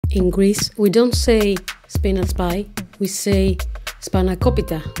In Greece, we don't say spinach pie, we say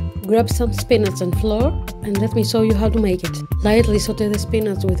SPANAKOPITA. Grab some spinach and flour and let me show you how to make it. Lightly saute the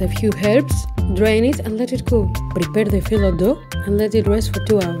spinach with a few herbs, drain it and let it cool. Prepare the phyllo dough and let it rest for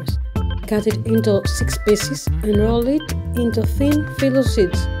 2 hours. Cut it into 6 pieces and roll it into thin phyllo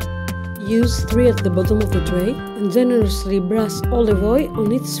sheets. Use 3 at the bottom of the tray and generously brush olive oil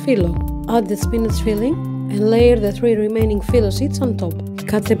on each phyllo. Add the spinach filling and layer the 3 remaining phyllo sheets on top.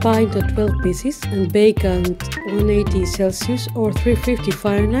 Cut the pie into 12 pieces and bake at 180 Celsius or 350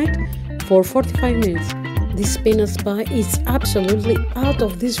 Fahrenheit for 45 minutes. This spinach pie is absolutely out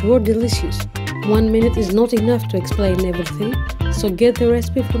of this world delicious. 1 minute is not enough to explain everything, so get the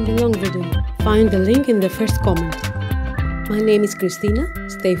recipe from the long video. Find the link in the first comment. My name is Christina,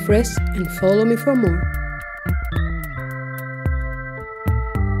 stay fresh and follow me for more.